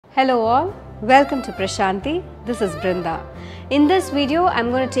Hello all, welcome to Prashanti. This is Brinda. In this video, I am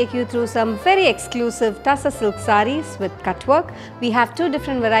going to take you through some very exclusive Tussar silk sarees with cutwork. We have two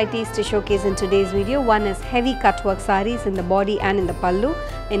different varieties to showcase in today's video. One is heavy cutwork sarees in the body and in the pallu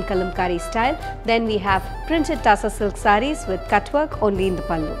in Kalamkari style. Then we have printed Tussar silk sarees with cutwork only in the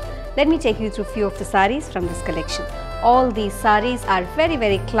pallu. Let me take you through few of the sarees from this collection. All these sarees are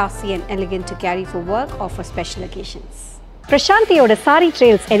very classy and elegant to carry for work or for special occasions. Prashantiyoda Saree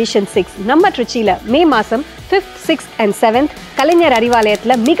Trails Edition 6 நம்ம Trichyல மே மாசம் 5th, 6th and 7th Kalaignar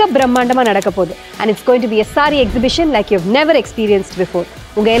Arivalayamல மிக பிரம்மாண்டமா நடக்க போகுது and it's going to be a saree exhibition like you've never experienced before.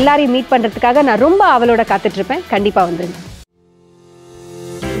 உங்க எல்லாரையும் meet பண்றதுக்காக நான் ரொம்ப ஆவலோட காத்துட்டு இருப்பேன். கண்டிப்பா வந்துருங்க.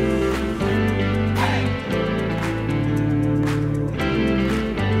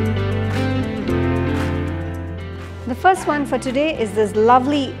 The first one for today is this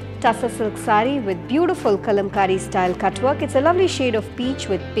lovely Tussar silk saree with beautiful Kalamkari style cutwork. It's a lovely shade of peach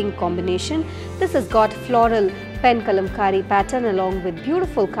with pink combination. This has got floral pen Kalamkari pattern along with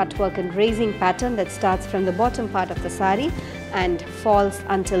beautiful cutwork and raising pattern that starts from the bottom part of the saree and falls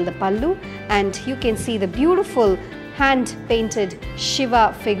until the pallu. And you can see the beautiful hand painted Shiva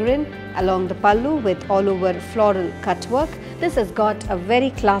figurine along the pallu with all over floral cutwork. This has got a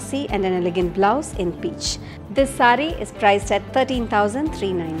very classy and an elegant blouse in peach. This saree is priced at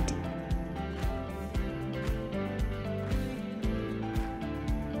 13,390.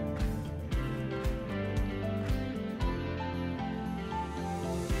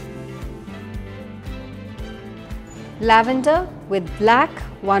 Lavender with black,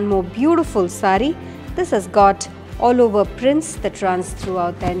 one more beautiful saree. This has got all over prints that runs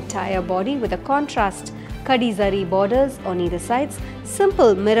throughout the entire body with a contrast Kadi zari borders on either sides,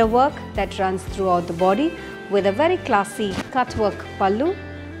 simple mirror work that runs throughout the body with a very classy cutwork pallu.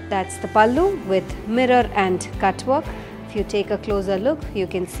 That's the pallu with mirror and cutwork. If you take a closer look, you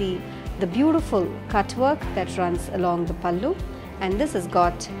can see the beautiful cutwork that runs along the pallu, and this has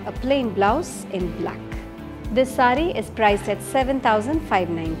got a plain blouse in black. This saree is priced at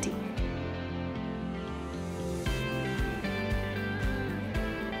 7,590.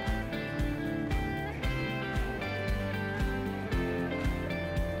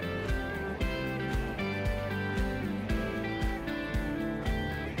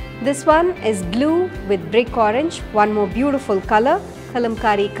 This one is blue with brick orange, one more beautiful color,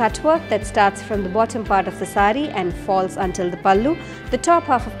 Kalamkari cutwork that starts from the bottom part of the saree and falls until the pallu. The top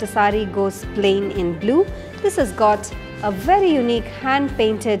half of the saree goes plain in blue. This has got a very unique hand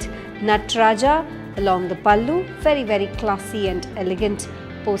painted Natraja along the pallu, very classy and elegant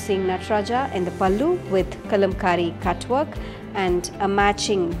posing Natraja in the pallu with Kalamkari cutwork and a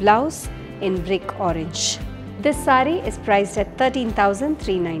matching blouse in brick orange. This saree is priced at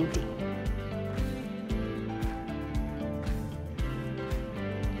 13,390.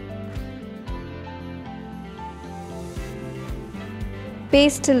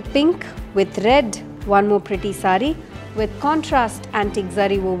 Pastel pink with red, one more pretty saree with contrast antique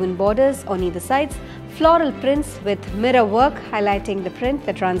zari woven borders on either sides, floral prints with mirror work highlighting the print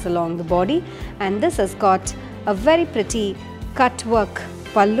that runs along the body, and this has got a very pretty cutwork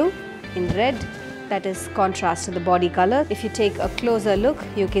pallu in red that is contrast to the body color. If you take a closer look,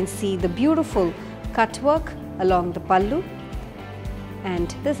 you can see the beautiful cutwork along the pallu,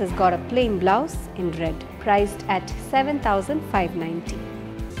 and this has got a plain blouse in red, priced at 7,590.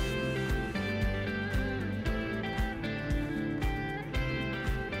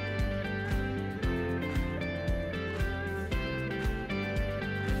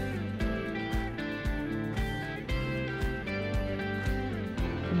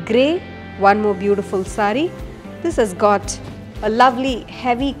 Grey, one more beautiful saree. This has got a lovely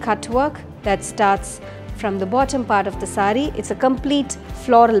heavy cutwork that starts from the bottom part of the saree. It's a complete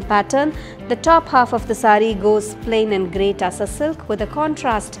floral pattern. The top half of the saree goes plain and grey Tussar silk with a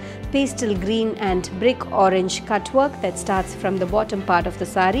contrast pastel green and brick orange cutwork that starts from the bottom part of the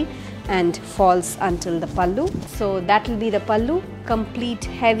saree and falls until the pallu. So that will be the pallu, complete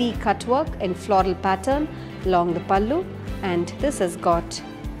heavy cutwork in floral pattern along the pallu, and this has got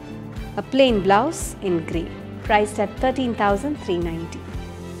a plain blouse in grey, priced at 13,390.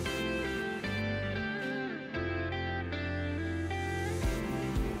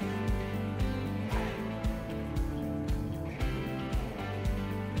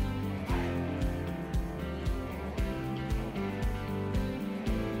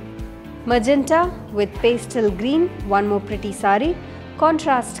 Magenta with pastel green, one more pretty saree.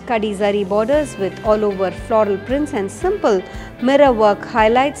 Contrast Kadi zari borders with all over floral prints and simple mirror work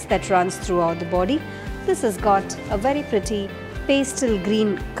highlights that runs throughout the body. This has got a very pretty pastel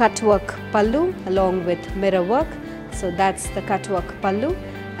green cutwork pallu along with mirror work. So that's the cutwork pallu,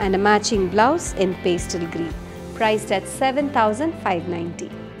 and a matching blouse in pastel green, priced at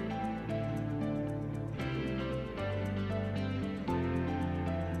 7,590.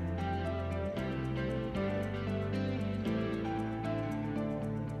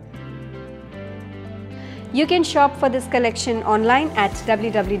 You can shop for this collection online at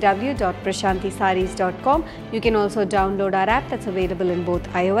www.prashantisarees.com. You can also download our app that's available in both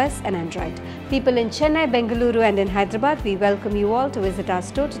iOS and Android. People in Chennai, Bengaluru and in Hyderabad, we welcome you all to visit our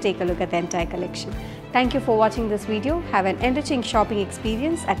store to take a look at the entire collection. Thank you for watching this video. Have an enriching shopping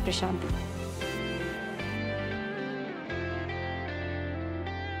experience at Prashanti.